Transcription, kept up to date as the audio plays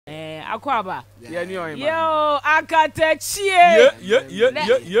Akwaba. Yo, Akatakyie.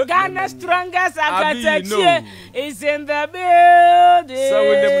 Yeah. Ghana strongest Akatakyie is in the building. So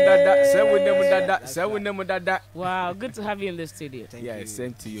with them dada. Wow, good to have you in the studio. Yeah,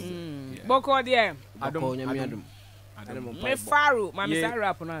 same to you. Boko there. Adam. Me Faru, Mami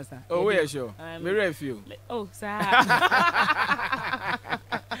Sarah pronounce that. Oh, yeah, sure. Me refu. Oh, sir.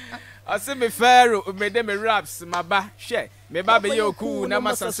 I say me Faru, me dem me raps, my ba share. Me ba be yo cool, na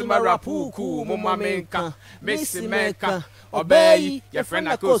masasuma rapu cool, mama menka, Messi menka. Obey your friend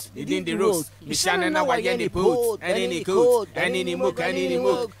a coast, in the rose. Me shine na wa any put, and any coat, and any mug, and any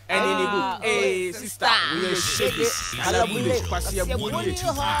mug, and any book. Hey, sister, we shake it. Alabule, Pasia Budi,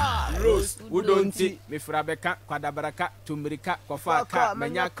 Rose, Udonti, me Frabeka, Quadabaraka, Tumrika, Kofaka,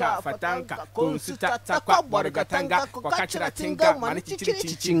 Manyaka, Fatanka, Kunsuta, Takwa, Borgatanga, Kokachara Tinga,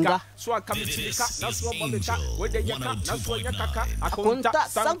 Manichichinga, Swakamichika, Naswa Bomika, where the Yaka, Naswa Yakaka, Akonta,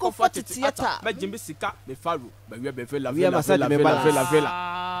 Sanko Fatitiata, Majimisika, me Faru, but we have a villa. This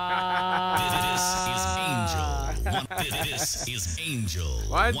is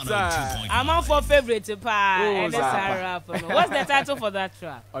Angel. I'm on for favorite pie. What's the title for that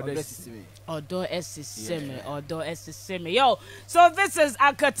track? Odo Esiseme. Yo, so this is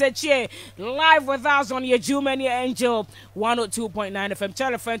Akatakyie live with us on your Jumani Angel 102.9 FM.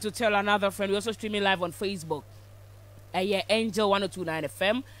 Tell a friend to tell another friend. We also streaming live on Facebook. Angel 102.9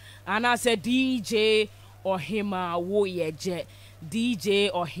 FM. And I said DJ Ohima wo yeje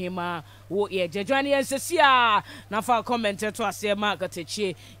DJ Ohima wo yeje joining us here na fa comment to ase ma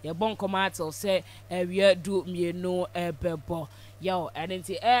Akatakyie ye bon comment say we do me no ebebo yo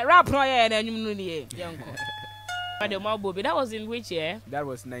anenti rap no ye na nyum no ni yanko the Mabobi, that was in which year? That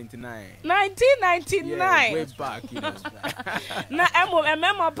was 99. 1999. Yeah, way back, you know. Na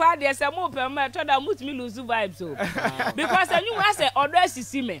emo party as a mo per me told that must me lose vibes so. Because I knew I said address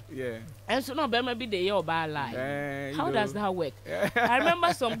see me. Yeah. And so no be the year of our life. How does that work? I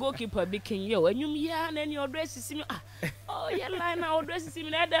remember some goalkeeper became yo and you yeah and then your address see me. Oh yeah line now address see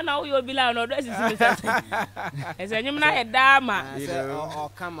me then now you will be like address see me. I said you na head dama. Or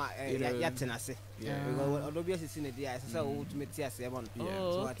come yatenase. Yeah, because obviously seen it there. So ultimate tears everyone.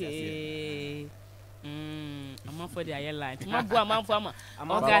 Oh, okay. I'm for the airline. I'm for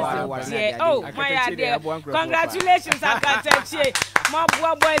oh, my idea. Congratulations, Akatakyie. My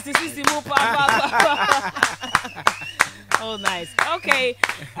boys, this is oh, nice. Okay.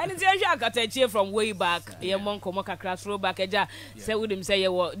 And it's Akatakyie from way back. Yeah, Monko Kakra throwback. Say with him say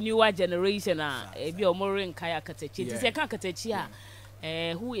you newer generation. If you're more in Kaya Akatakyie. This is Akatakyie.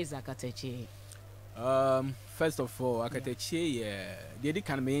 Who is Akatakyie? First of all, Akatakyie, they did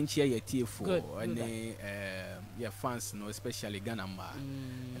can me share your tea4 and your fans, no, especially Ghana.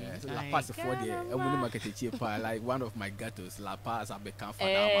 La Paz for the Akatakyie like one of my gatos, La Paz, I become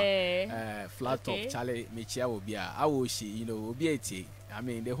flat top, Charlie, Michia will be I will she, you know, will be a tea. I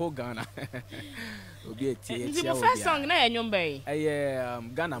mean, the whole Ghana will be a tea. The first song, Ghana. The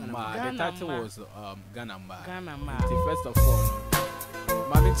title was Ghana. The first of all.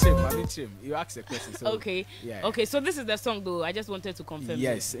 Mami Trim, you asked a question. So, okay. Yeah. Okay, so this is the song though. I just wanted to confirm.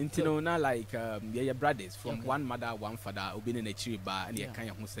 Yes, and you know, now like your brothers from one mother, one father, who been in a tree bar, and you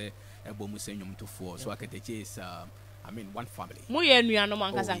can't say a bomusenium to four. So Akatakyie is, I mean, one family. Moye no no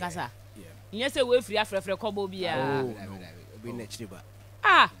man kasa. Yeah. Yes, we free Africa kobo bia. Oh, no. Obi na chiri ba.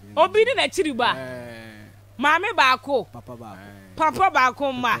 Obi na chiri ba. Mame baako. Papa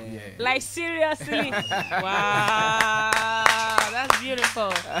baako ma. Like seriously. Wow. That's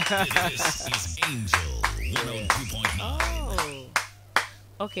beautiful. This is Angel 102.9. Oh.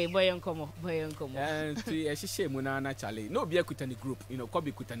 Okay, boy and come. And to she Munana Charlie. No be a kutani group, you know,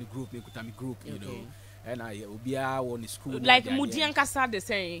 Kobe kutani group, kutami group, you know. And I will be on the school. Like Mudian Kasa the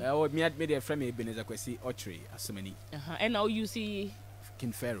saying. Me had made a friend Ebenezer Kwesi Otri as so many. And now you see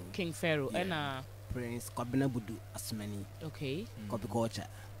King Pharaoh. And Prince Kobina Budu as many. Okay. Kobe culture.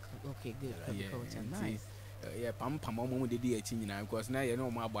 Okay, good. Kobe culture. Nice. Yeah, pam momo de di echi nyina because na ye no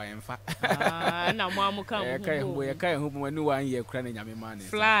ma boy emfa. Na mo amuka who no 1 year kra na nyame man.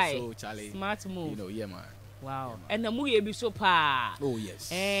 Fly. So Charlie. Smart move. You know, yeah man. Wow. And the movie be so pa. Oh yes.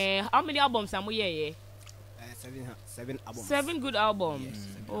 How many albums am we 7 albums. 7 good albums. Yes,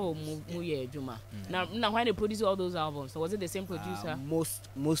 oh, Muye Juma. Now when they produce all those albums, so was it the same producer?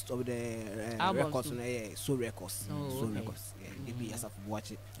 Most of the records on Soul Records. Soul Records. Yeah, they be as of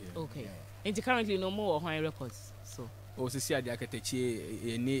watch it. Yeah. Okay. And currently no more high records. So. Oh, so see,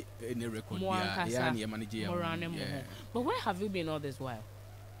 Akatakyie any record. Yeah, manager. But where have you been all this while?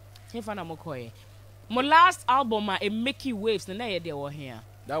 If I'm My last album, a Mickey Waves, the night they were here.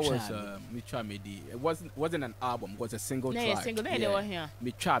 That was Mitra Medi. It wasn't an album. It was a single track. Single. They were here.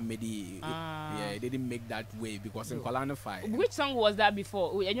 Mitra Medi. Yeah, they didn't make that way because in Kolana Fire. Which song was that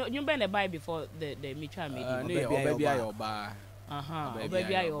before? You been a buy before the Mitra Medi. Baby Ayoba.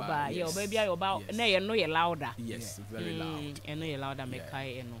 Baby Ayoba. Yeah, Baby Ayoba. No, you know you're louder. Yes, very loud. You know you're louder.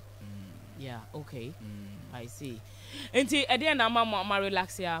 Yeah. Okay. I see. Until at the end, I'm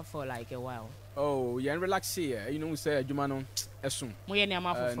relax here for like a while. Oh, yeah, relax here. You know, say Jumano Esum.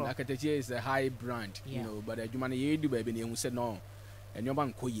 Akatakyie is a high brand, you know, but Jumano you do baby, you said no. And your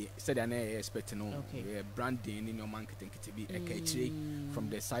man Koye said I expect no branding in your marketing to be a catchy from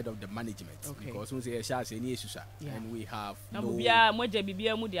the side of the management. Because we say a shas any issue, and we have no they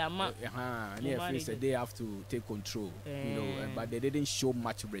have to take control, you know, but they didn't show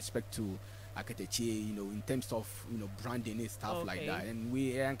much respect to Akatakyie, you know, in terms of, you know, branding and stuff like that. And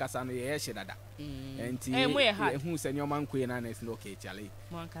we and who said your man queen and it's okay, Charlie.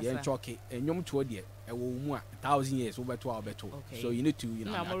 Yeah, chocolate and young toward it. 1,000 years over to our battle. So you need to, you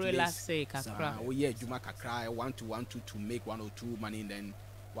know, relax. Yeah, you make a cry. Want to make 1 or 2 money, then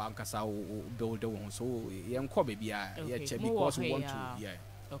one casa build the one. So young Kobe, yeah, because we want to, yeah.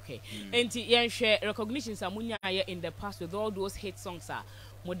 Okay. And yeah, share recognitions amunya in the past with all those hit songs are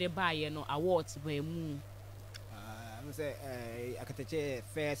more they buy, you know, awards where I'm say Akatakyie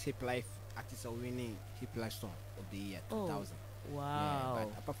first Hiplife artist winning Hiplife song of the year 2000. Wow. Yeah,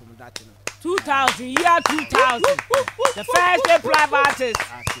 but apart from that, you know, 2000, year 2000. The first Hiplife artist.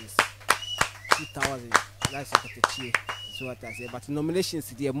 2000. That's Akatakyie. So what I say, but nominations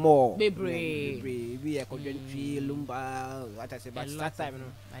there more. Baby. We are conjoined Lumba. What I say, but that time, you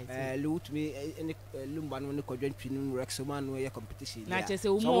know, loot me any Lumba when the conjoined Rexoman where your competition. Not just a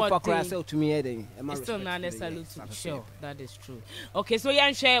more to me, then. Still not a salute. Sure, that is true. Okay, so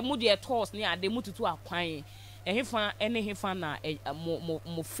you share moody toss near the mutu to acquire. And if any fan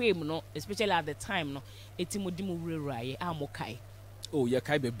more fame, no, especially at the time, no, it's Mudimu Rai, Amokai. Oh, yeah,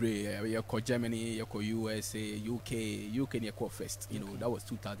 Kaibebre, you call Germany, you call USA, UK, you call first. You know, that was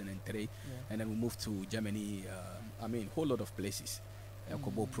 2003, and then we moved to Germany. I mean, whole lot of places.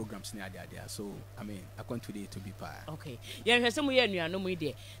 Couple programs near there. So, I mean, I want today to be part. Okay. Yeah, some way you are no more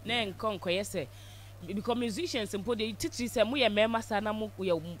there. Then conquer say because musicians and put the teachers and we are members and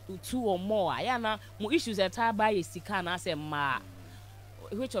we are 2 or more. I am more issues that I buy is Sikana say ma.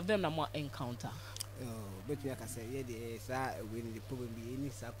 Which of them are more encounter? But I can say, yeah, when the problem be any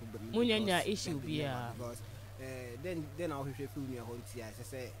problem. Munya issue be because then I'll feel me a home tea. I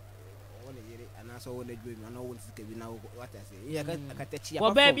say, and I saw what they do. I know what's going now. What I say, yeah, Akatakyie.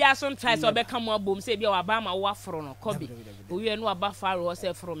 Well, baby, I sometimes or become more boom. Say, be our Bama Wafron or Kobe. We know about Faro or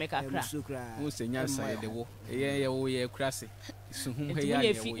say from Akatakyie. Who's the Yansa the war? Yeah, crassy. So, and there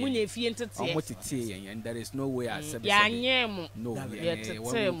is no way I said, no,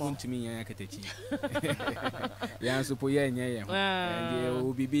 to me, Akatakyie. Yeah, so and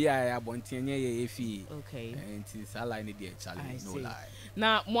will be I want 10 years fee. Okay, and it's a line dear Charlie, no lie.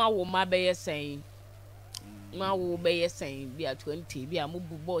 Now, more will my be saying. Ma will be saying, be at 20, be a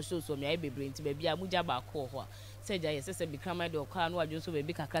mubu boss, so may I be bring to be a mujaba call. Said I said, become my dog, can what you so be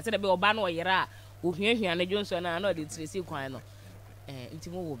because I said about Bano Yera, who hear you and Johnson, and I know it's receive quite. Into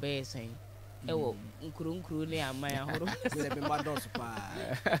more be saying, oh, Kurun near my home.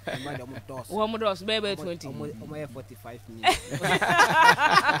 One more baby 20, 45 minutes.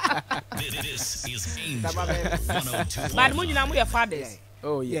 This is Angel 102. But Munina, we are fathers.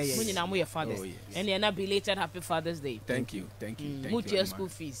 Oh, yes. Munina, we are fathers. And you're not belated Happy Father's Day. Thank you. Move your school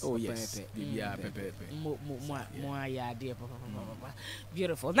fees. Oh, yes.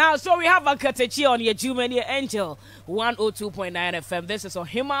 Beautiful. Now, so we have Akatakyie on your Jumania Angel 102.9 FM. This is on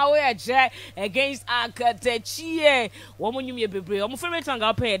Himawe Jack against Akatakyie. Woman, you may be brave. I'm afraid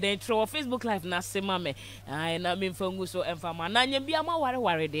to pay then throw Facebook Live. Nasimame. I mean, for Muso and Fama. Nanya be a more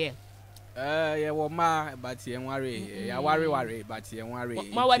worry there. Yeah, well, but you worry. Yeah, worry, but you worry.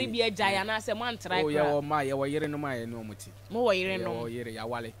 My worry be a giant. I say, man, try. Oh, yeah, well, my, you were hearing my no muti. More hearing no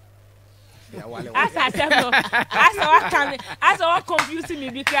wale. As I said, no. As I was confusing me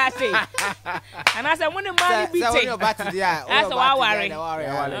because I say, and I said, when the money be taken, that's why I worry.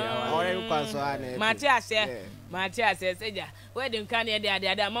 Matthias says, where the canny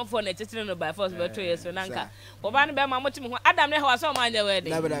the month for the children by force by 2 years. So, Nanka, Obana Bama, Adam never saw my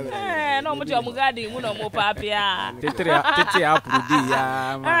wedding. No much of Mugadi, Muno Mopapia.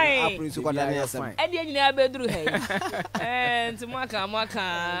 And you never drew him. And to Maka.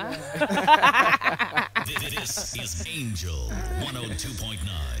 This is Angel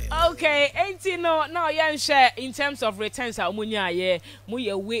 102.9. Okay, ain't you no yeah share in terms of returns amunya yeah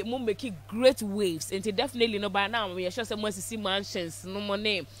mu make great waves into definitely no by now we sure some see mansions no more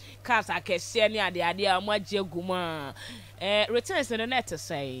name cars akese ni ade amu aguma returns in the net to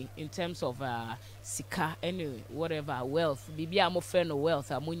say in terms of sika anyway whatever wealth bibia mo friend wealth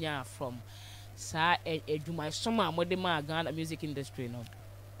amunya from sa eduma soma modema Ghana music industry no.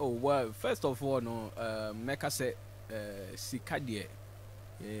 Oh well, first of all, no, make us say, Sikadie,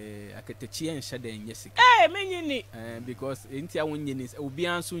 Akatakyie and Shade and Yesika. Hey, mean because Intia win is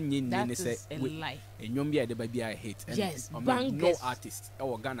Obian soon yin, that is a lie. And Yombia the baby I hate. Yes, no artist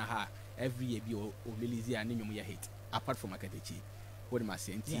or Ghana ha every year be or Lizzie and Yomia hate, apart from Akatakyie. What am I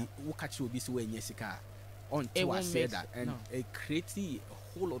saying? Who catch you this way in Yesika? Until I say that, and it creates a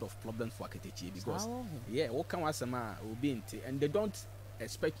whole lot of problems for Akatakyie because, what can I say, and they don't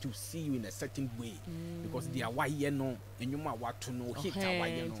expect to see you in a certain way because they are why you know and you might want to know hit why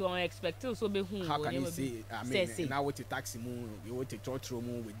you know. So I expect to so be who. How can you say? I mean, now with the taxi moon, you want to talk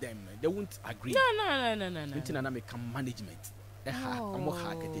moon with them, they won't agree. No. It's an American management. I'm more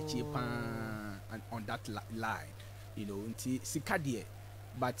hack at the cheap on that line, you know. Until Sikadie,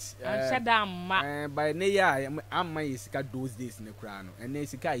 but by Neya, I'm my Sika those days in the crown, and then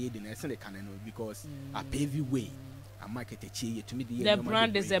Sika didn't send the canon because I pave you way. To me, the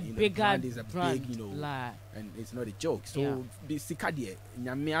brand is a bigger brand, you know, and it's not a joke. So, the Sikadie,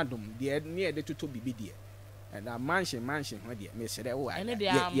 Nyamiadum, the near the two be there, and a mansion, where the Miss said, oh,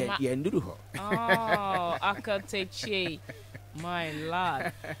 yeah, do her. Oh, Akatakyie, my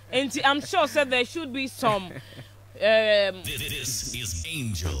lord. And I'm sure said there should be some. This is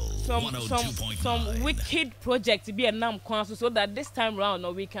Angel 102.9. Some wicked project to be a NAM council so that this time round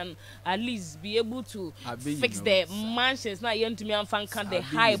we can at least be able to fix the mansions. Not even to me and fan can the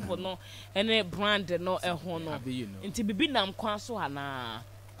hype or no any brand no a hono. Into be NAM council ana.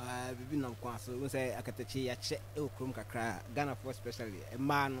 Bibi NAM council we say Akatakyie ya che e okrom kakra Ghana for especially a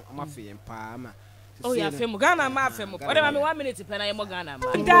man amafe empa ama. Oh yeah, femo Ghana ma femo. What am I 1 minute pen I mo Ghana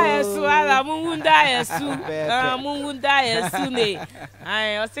ma. Ndayesu ala mundayesu ne.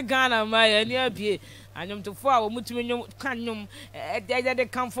 Ai o se Ghana ma ya ni abie. Anyom to for mutumi nyom kanyom they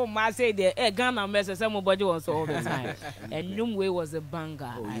come from ma say the Ghana mess say mo body was all the time. And Nyum way was a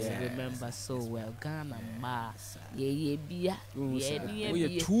banger. I remember so well. Ghana ma. Ye bia.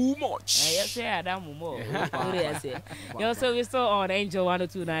 We too much. Yes, Adam more. You also we still on Angel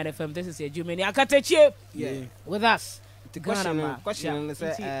 102.9 FM. This is your Jumeni Akatakyie with us. The question is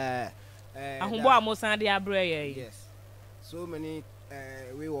ahumbo amosande abreye. Yes. So many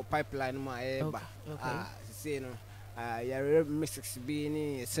we were pipeline my say no your mixes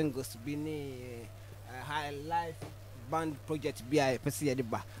be singles be high life band project be I perceive the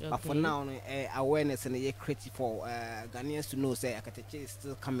bar. But for now awareness and a creative for Ghanaians to know say Akatakyie is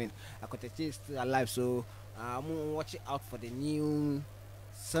still coming. Akatakyie is still alive, so watch out for the new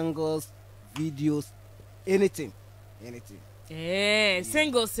singles, videos, anything.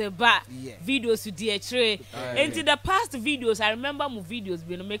 Singles about videos to DHR. Into the past videos, I remember my videos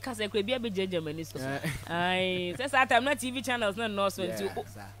being make us a Germany. I says that I'm not TV channels, not North to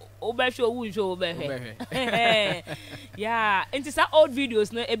over show yeah, into some old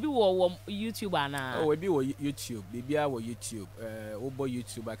videos, no, every YouTube now. Oh, we YouTube, maybe our YouTube, over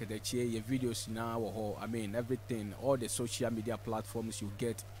YouTube, Akatakyie, your videos now, I mean, everything, all the social media platforms you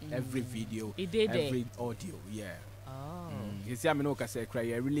get every video, every audio, you see, I'm not say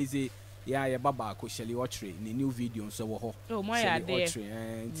cry. I release Baba Shelley Otri in the new video so my and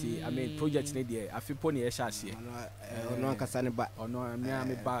I mean project there. I feel pony shasi. No Kasani ba or no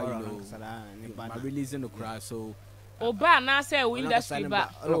me ba you releasing the cry so ba na say we industry ba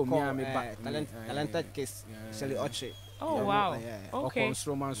me talented case Shelley Otri. Oh wow. Okay.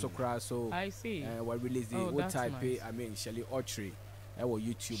 So cry so I see. What release what type I mean Shelley Otri our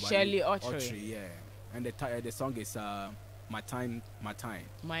YouTube Shelley Otri. And the song is My Time.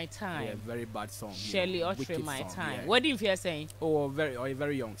 Yeah, very bad song. Shelley Otri, My Time. Yeah. What do you feel saying? Oh,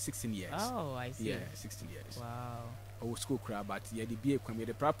 very young, 16 years. Oh, I see. Yeah, 16 years. Wow. Oh, school crab, but yeah, the BA kwam,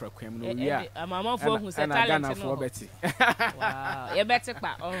 the proper kwam, no, yeah. I'm a mom for who's a talent for Betty. Wow, you better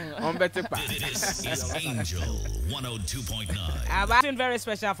pa. On better pa. This is Angel 102.9. I've been very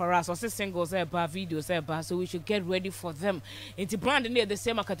special for us. Also, singles, videos, so we should get ready for them. Into branding near the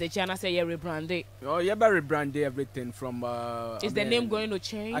same Akatakyie, and I say, yeah, rebranded. Oh, yeah, very branded everything from. Is the name going to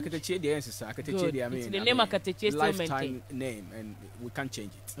change? Akatakyie, the answer, Akatakyie, I mean, the name Akatakyie still lifetime name, and we can't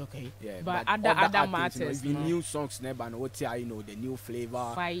change it. Okay. Yeah, but other matters, new songs. neba no what you know the new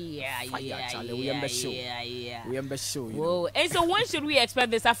flavor. Yeah. Charlie, we am show. Whoa. And so when should we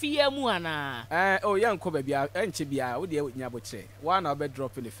expect this? Afia muana. Oh, young Kobebia, and Chibia, would you nyaboche? One I'll be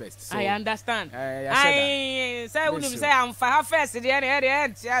dropping the first. So, I understand. I say when you say I'm for first at the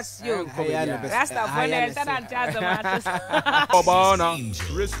end, just you. That's the funny and just the matters. Obana,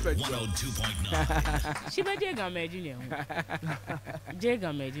 respect. 102.9. She made Jega Major.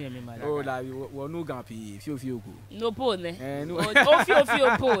 Jega Major, me, my Oh, like we no gampy, few. No pone. Oh, few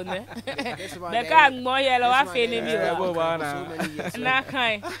pone. The can more yellow, I feel in you. Na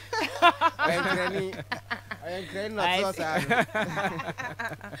kind.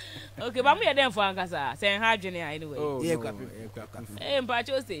 Okay, but me a dem for Ankasa. Say hygiene anyway. Oh, Eh,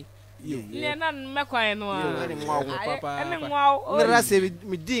 Mpacho say. Ne na me kwan no a. Papa. Ene ngwa. Nra se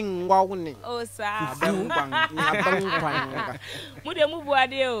mi ding ngwa woni. Oh sa. Abang Mu de mu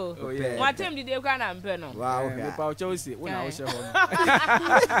buade o. Mo tem di de kwa na mpe no. Wow. Papa Chelsea, when I was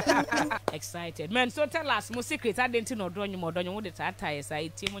Excited. Man, so tell us mo secret identity no do nyum do nyum de tata say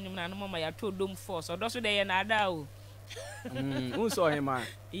tie mo nyum na no mama ya to dom force. Odo so de ye na ada o. Who saw him, man?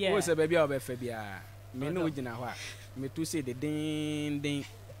 Who said, baby, I'll be Fabia? Me no within a while. Me to say the ding.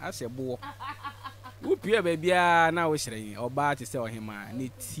 I said, boy. Who peer baby now is saying, or bad to sell him,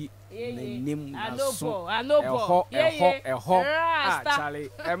 man. Name, I know, a hawk, Charlie.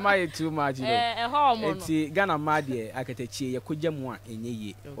 Am I too much? A hormone. It's Ghana Madia, Akatakyie, Yakujamwa, and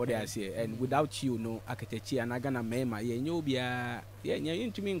ye, or they say, and without you, no Akatakyie, and I gonna mema, ye, you be a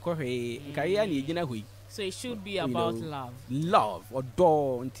into me in Corre, Kayani, Ginahui. So it should be about love or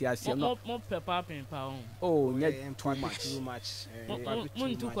door until I see more pepper in pound. Oh, too much.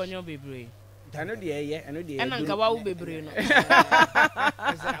 Moon took on your baby. I know the air, I know the and Uncle baby.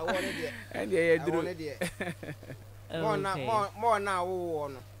 And more now,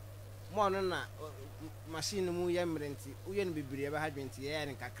 more na machine mu yemrenti uyen bibiri ebe ha dwenti ye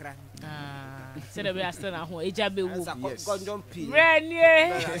ne kakra se de be aston na ho eja be wu gonjon pi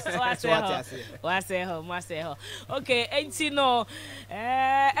renie wase ho okay enti no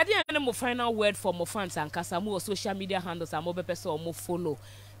e dey mo final word for mo fans and kasa mo social media handles am be person mo follow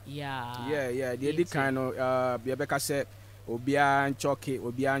yeah the kind of be ka say obia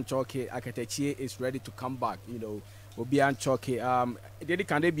nchoke Akatakyie is ready to come back, you know. Obian Choke, they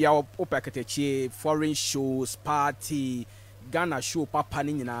can be our Akatakyie foreign shows, party, Ghana show, Papa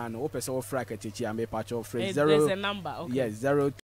Nina, and Opus or Akatakyie, and me patch of phrase 0. There's a number, okay. Yes, 0.